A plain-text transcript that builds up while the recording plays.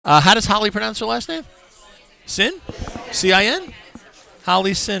How does Holly pronounce her last name? Sin? C-I-N?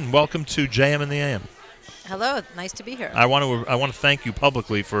 Holly Sin. Welcome to JM and the AM. Hello, nice to be here. I want to thank you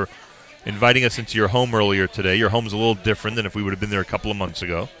publicly for inviting us into your home earlier today. Your home's a little different than if we would have been there a couple of months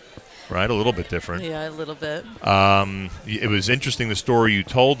ago. Right, a little bit different. Yeah, a little bit. It was interesting the story you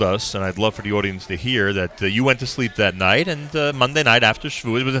told us, and I'd love for the audience to hear that you went to sleep that night, and Monday night after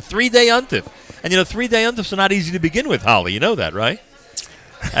Shavuot, it was a 3-day untif. And 3-day untifs are not easy to begin with, Holly. You know that, right?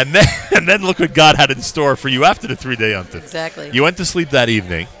 and then look what God had in store for you after the 3-day untif. Exactly. You went to sleep that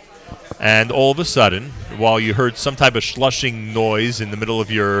evening, and all of a sudden, while you heard some type of slushing noise in the middle of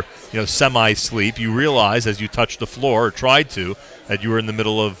your semi-sleep, you realized as you touched the floor, or tried to, that you were in the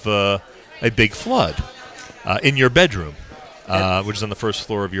middle of a big flood in your bedroom, which is on the first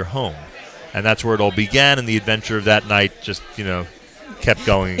floor of your home. And that's where it all began, and the adventure of that night just, kept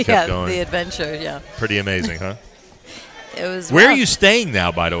going and kept going. Yeah, the adventure, yeah. Pretty amazing, huh? It was. Where are you staying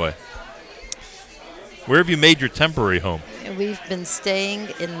now, by the way? Where have you made your temporary home? We've been staying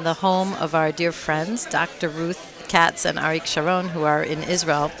in the home of our dear friends, Dr. Ruth Katz and Arik Sharon, who are in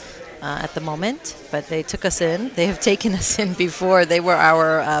Israel at the moment. But they took us in. They have taken us in before. They were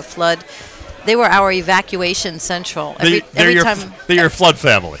our flood. They were our evacuation central. They're your flood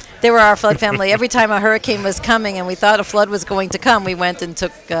family. They were our flood family. Every time a hurricane was coming and we thought a flood was going to come, we went and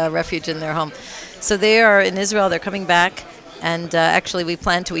took refuge in their home. So they are in Israel. They're coming back. And actually, we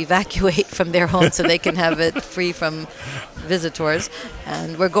plan to evacuate from their home so they can have it free from visitors.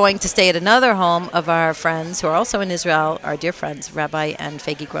 And we're going to stay at another home of our friends who are also in Israel, our dear friends, Rabbi and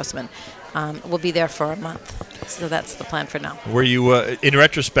Fagi Grossman. We'll be there for a month. So that's the plan for now. Were you, in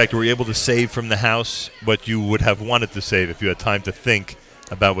retrospect, were you able to save from the house what you would have wanted to save if you had time to think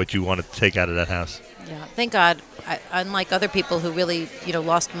about what you wanted to take out of that house? Yeah, thank God. Unlike other people who really,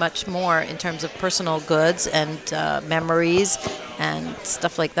 lost much more in terms of personal goods and memories and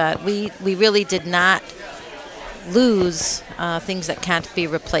stuff like that, we really did not lose things that can't be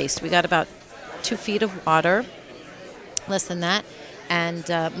replaced. We got about 2 feet of water, less than that, and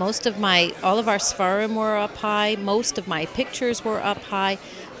all of our Sfarim were up high. Most of my pictures were up high.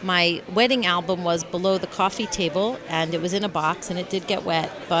 My wedding album was below the coffee table, and it was in a box, and it did get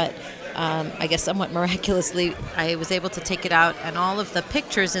wet, but I guess somewhat miraculously, I was able to take it out, and all of the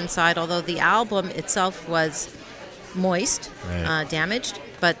pictures inside, although the album itself was moist, right. Damaged,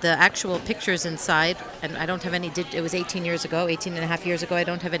 but the actual pictures inside, and I don't have any, it was 18 and a half years ago, I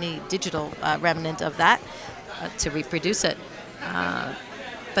don't have any digital remnant of that to reproduce it.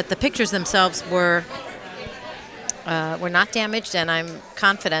 But the pictures themselves were not damaged, and I'm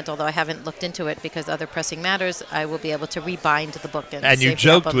confident, although I haven't looked into it because other pressing matters, I will be able to rebind the book. And you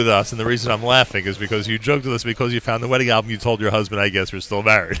joked with us, and the reason I'm laughing is because you joked with us because you found the wedding album. You told your husband, I guess, we're still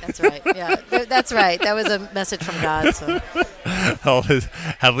married. That's right. Yeah, that's right. That was a message from God. So. Well,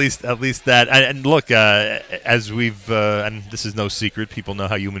 at least that. And look, as we've, and this is no secret, people know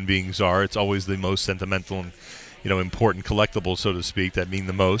how human beings are. It's always the most sentimental and important collectibles, so to speak, that mean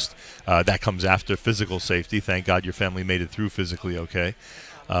the most. That comes after physical safety. Thank God your family made it through physically okay.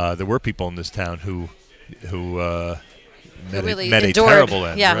 There were people in this town who really met endured, a terrible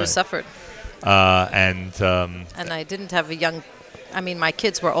end. yeah, right. Who suffered. And I didn't have my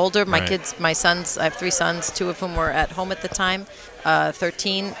kids were older. My sons, I have 3 sons, 2 of whom were at home at the time,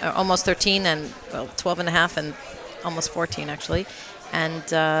 13, almost 13, and 12 and a half, and almost 14, actually. And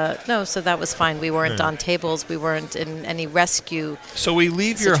so that was fine. We weren't on tables. We weren't in any rescue. So we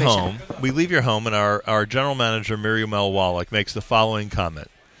leave situation. your home. We leave your home, and our general manager, Miriam L. Wallach, makes the following comment.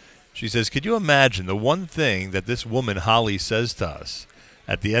 She says, could you imagine the one thing that this woman, Holly, says to us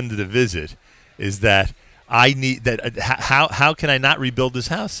at the end of the visit is that I need that. How can I not rebuild this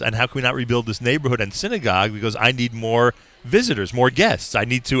house? And how can we not rebuild this neighborhood and synagogue? Because I need more visitors, more guests. I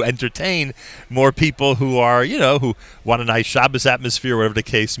need to entertain more people who are, who want a nice Shabbos atmosphere, whatever the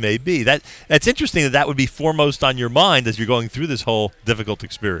case may be. That's interesting that would be foremost on your mind as you're going through this whole difficult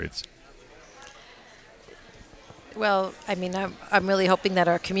experience. Well, I'm really hoping that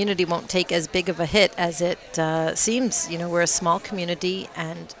our community won't take as big of a hit as it seems. We're a small community,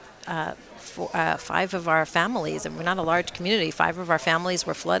 and 5 of our families, and we're not a large community, 5 of our families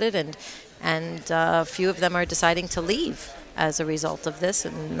were flooded, and a few of them are deciding to leave as a result of this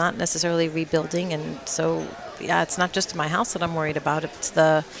and not necessarily rebuilding. And so, yeah, it's not just my house that I'm worried about.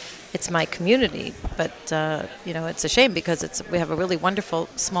 It's my community. But, it's a shame because we have a really wonderful,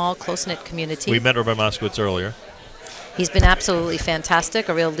 small, close-knit community. We met Rabbi Moskowitz earlier. He's been absolutely fantastic,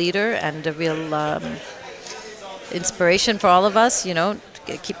 a real leader and a real inspiration for all of us,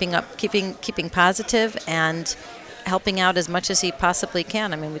 keeping positive and helping out as much as he possibly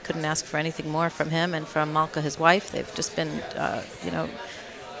can. We couldn't ask for anything more from him and from Malka, his wife. They've just been,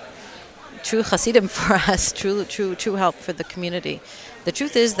 true Hasidim for us, true help for the community. The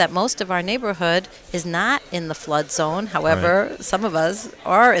truth is that most of our neighborhood is not in the flood zone. However, some of us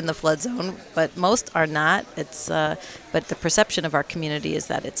are in the flood zone, but most are not. But the perception of our community is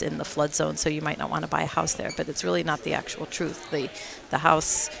that it's in the flood zone, so you might not want to buy a house there. But it's really not the actual truth.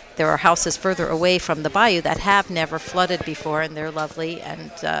 There are houses further away from the bayou that have never flooded before, and they're lovely,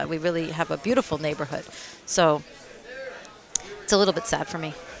 and we really have a beautiful neighborhood. So it's a little bit sad for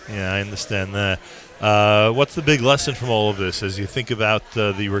me. Yeah, I understand that. What's the big lesson from all of this as you think about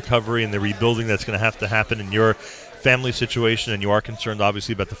the recovery and the rebuilding that's going to have to happen in your family situation, and you are concerned,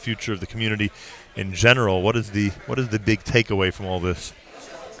 obviously, about the future of the community in general? What is the big takeaway from all this?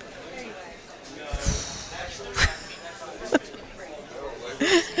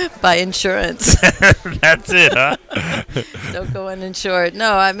 Buy insurance. That's it, huh? Don't go uninsured.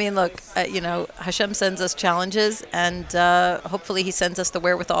 No, I mean, look, Hashem sends us challenges, and hopefully He sends us the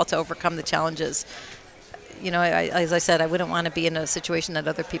wherewithal to overcome the challenges. As I said, I wouldn't want to be in a situation that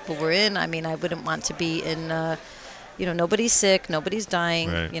other people were in. I mean, I wouldn't want to be in, nobody's sick, nobody's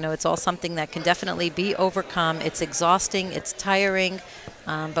dying. Right. It's all something that can definitely be overcome. It's exhausting, it's tiring,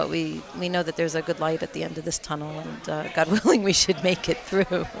 but we know that there's a good light at the end of this tunnel, and God willing, we should make it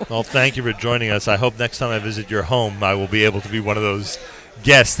through. Well, thank you for joining us. I hope next time I visit your home, I will be able to be one of those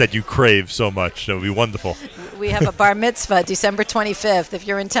guests that you crave so much. It would be wonderful. We have a bar mitzvah December 25th. If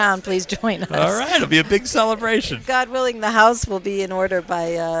you're in town, please join us. All right, it'll be a big celebration. God willing, the house will be in order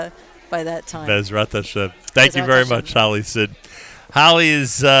by that time. Bezrat Hashem. Thank you very much, Holly Sid. Holly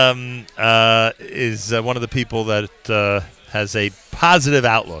is one of the people that has a positive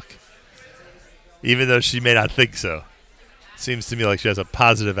outlook, even though she may not think so. Seems to me like she has a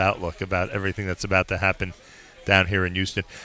positive outlook about everything that's about to happen down here in Houston.